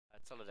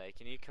Holiday,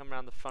 can you come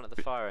around the front of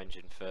the fire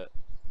engine for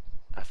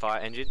a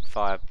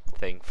fire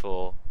thing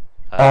for?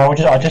 I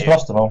just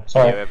lost them all.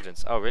 Sorry. Video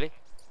evidence. Oh really?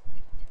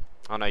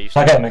 Oh no, you.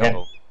 I get them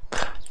again.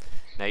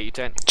 No, you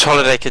don't.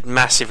 Holiday could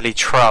massively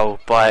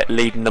troll by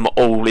leading them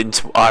all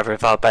into either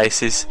of our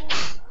bases.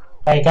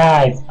 Hey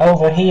guys,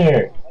 over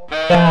here,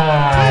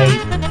 guys.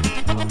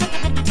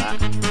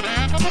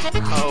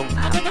 Oh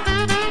man.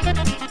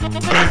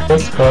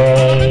 This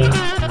way.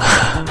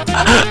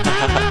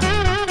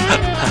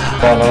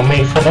 Follow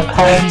me for the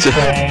coin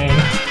train.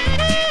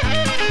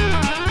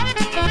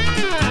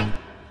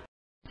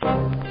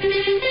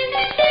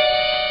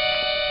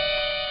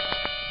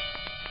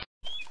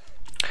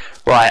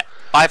 Right,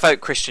 I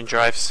vote Christian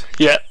drives.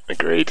 Yeah,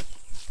 agreed.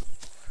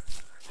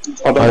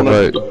 I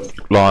vote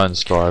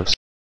Lions drives.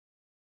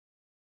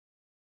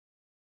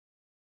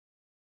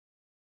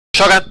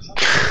 Shotgun!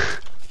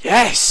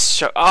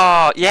 Yes!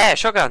 Oh, yeah,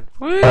 shotgun!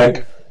 Woo!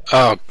 Right.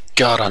 Oh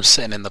god, I'm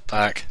sitting in the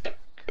back.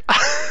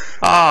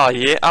 Oh,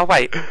 yeah. Oh,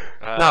 wait. No,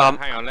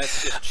 hang on,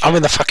 let's just I'm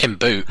in the fucking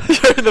boot.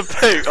 You're in the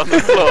boot on the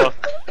floor.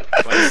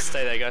 Wait,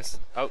 stay there guys.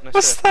 Oh, no.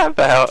 What's that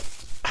about?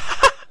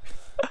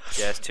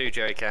 Yeah, there's 2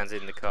 jerry cans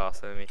in the car,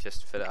 so let me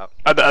just fill it up.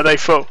 Are they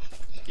full?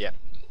 Yeah.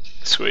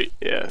 Sweet,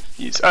 yeah.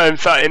 In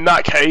fact, in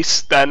that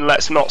case, then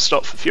let's not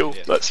stop for fuel.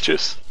 Yeah. Let's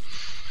just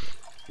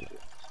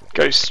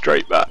go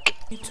straight back.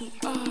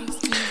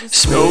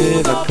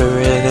 Smooth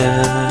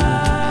operator.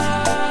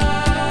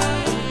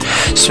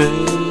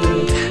 Smooth.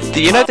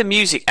 Do you know the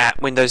music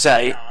app Windows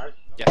 8?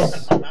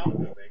 Yes.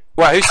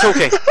 Well, who's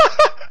talking?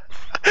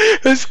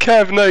 It's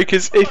Kev, no,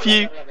 because if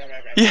you...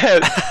 Yeah.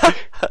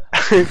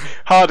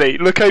 Hardy,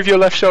 look over your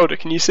left shoulder,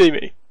 can you see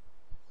me?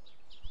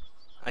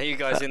 Are you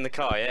guys in the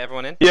car? Yeah,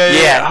 everyone in?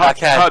 Yeah,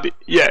 okay. Hardy,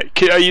 yeah,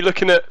 are you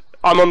looking at...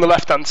 I'm on the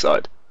left-hand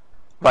side.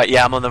 Right,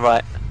 yeah, I'm on the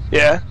right.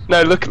 Yeah?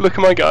 No, look at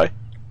my guy.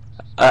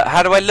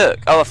 How do I look?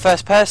 Oh, a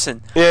first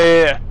person.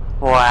 Yeah.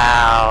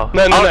 Wow.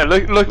 No,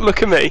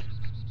 look at me.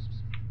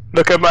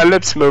 Look at my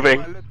lips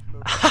moving.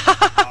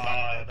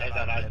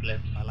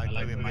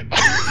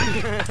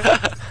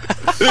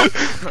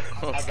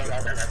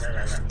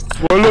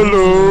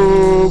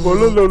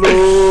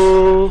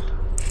 Wololo.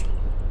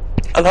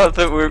 I love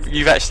that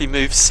you've actually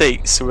moved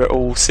seats, so we're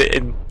all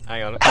sitting.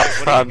 Hang on,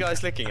 what are you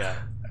guys looking at?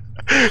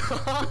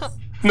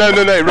 No,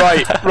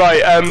 right.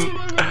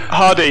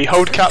 Hardy,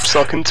 hold caps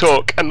lock and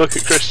talk, and look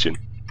at Christian.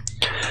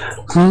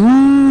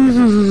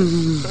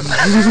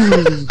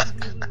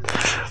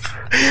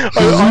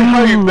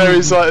 I hope there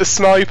is like a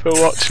sniper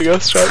watching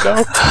us right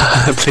now.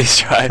 Please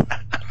drive.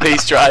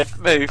 Please drive.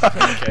 Move.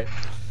 Okay.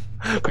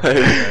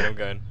 I'm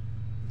going.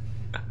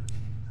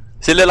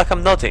 Does it look like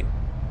I'm nodding?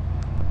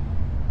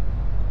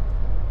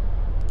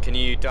 Can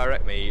you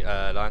direct me,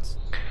 Lance?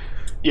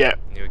 Yeah.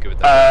 You were good with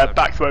that.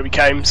 Back to where we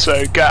came,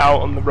 so get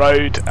out on the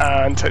road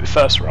and take the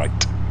first right.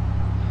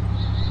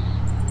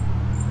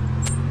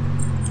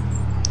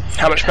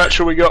 How much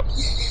petrol we got?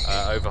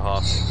 Over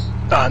half.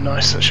 Ah,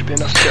 nice, that should be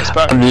enough to get us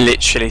back. I'm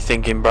literally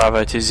thinking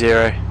Bravo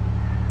 20.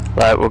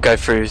 Like, we'll go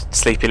through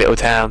Sleepy Little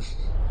Town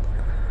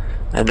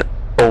and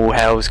all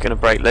hell's gonna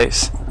break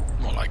loose.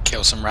 More like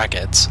kill some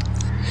ragheads.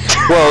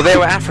 Well, they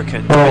were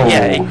African. But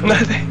yeah, equal. No,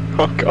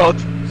 oh god.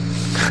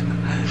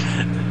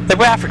 They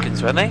were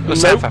Africans, weren't they? Or Nope.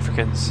 South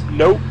Africans?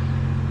 Nope.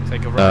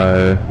 Take a right.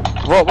 No.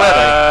 What were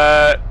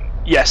they?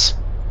 Yes.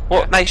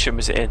 What nation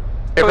was it in?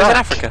 It was in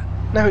Africa.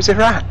 No, it's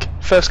Iraq.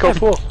 First Gulf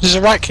War. There's a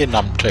Iraq in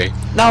them too.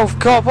 No,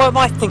 God, what am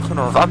I thinking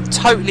of? I'm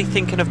totally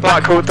thinking of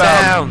Black Hawk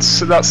Down.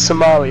 So that's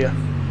Somalia.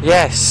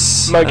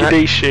 Yes.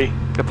 Mogadishu.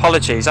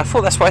 Apologies. I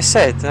thought that's what I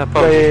said. Yeah,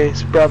 Apologies.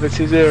 it's Bravo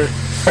 20.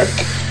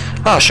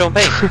 Oh, Sean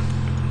B.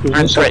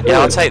 And prick. Yeah,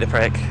 I'll take the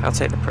prick. I'll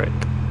take the prick.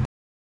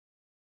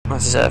 I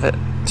deserve it.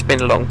 It's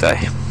been a long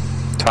day.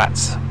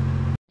 Twats.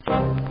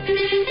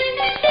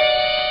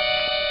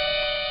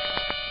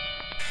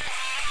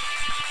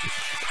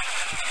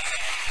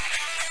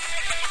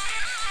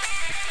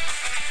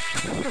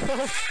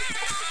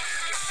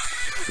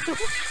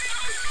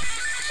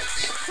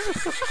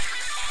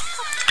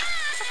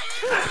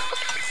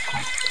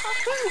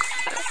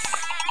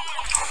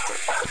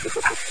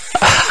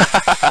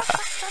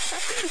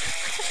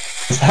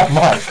 Is that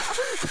Mike?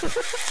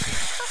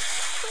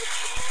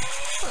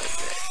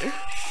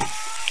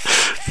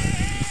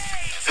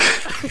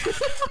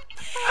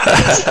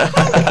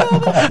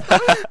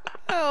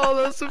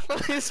 Oh, that's the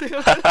funniest thing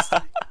I've ever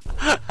seen.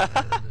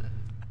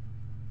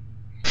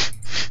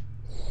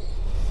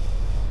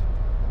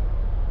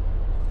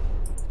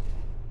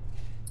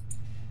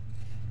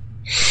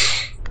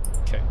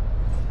 Okay.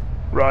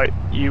 Right,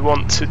 you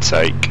want to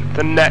take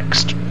the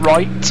next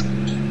right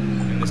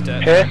In this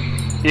dirt. here?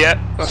 Yeah,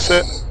 that's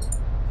it.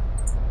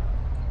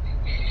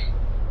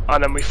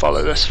 And then we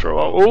follow this for a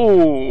while.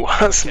 Ooh,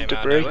 that's some Came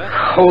out of debris. nowhere.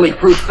 Holy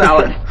fruit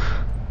salad.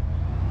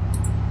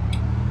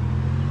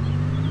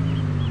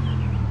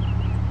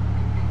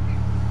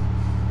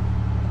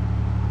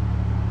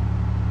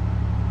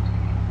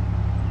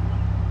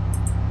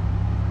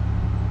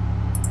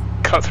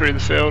 Cut through the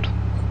field.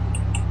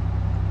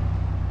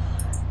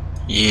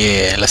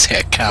 Yeah, let's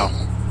hit a cow.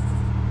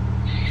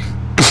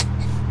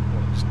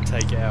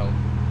 take it out.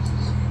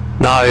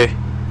 No.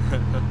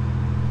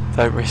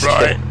 Don't risk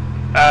Right.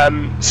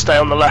 it. Stay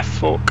on the left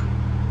fork.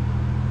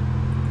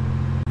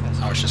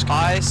 I was just gonna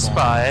I make one.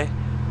 spy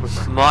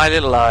with my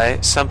little eye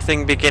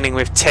something beginning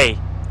with T.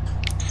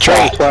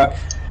 Tree.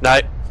 No.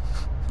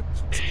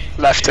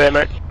 Left here,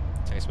 mate.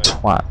 Thanks, mate.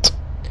 Twat.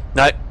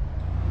 No.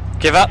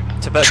 Give up.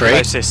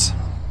 Tuberculosis.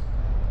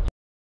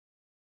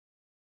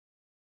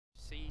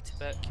 See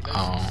tuberculosis.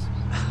 Oh.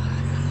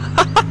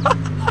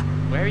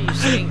 Where are you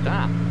seeing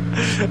that?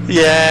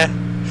 Yeah.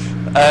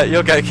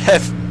 You'll go,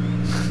 Kev.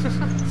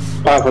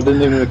 I didn't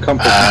need a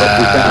compass and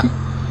got to the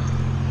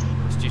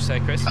What did you say,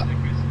 Chris? tent.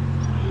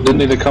 Didn't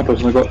need a compass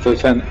and I got to the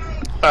tent.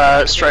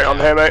 Straight on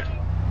here, mate.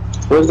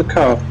 Where's the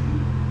car?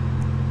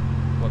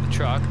 What, the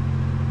truck?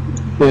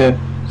 Yeah.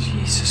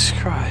 Jesus Should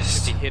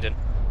Christ. be hidden.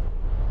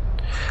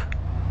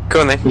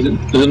 Go on then.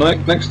 Is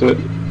it next to it?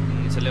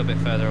 It's a little bit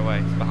further away.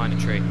 It's behind a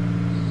tree.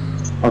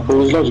 I thought there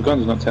was loads of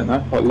guns in that tent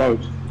now, like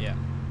loads.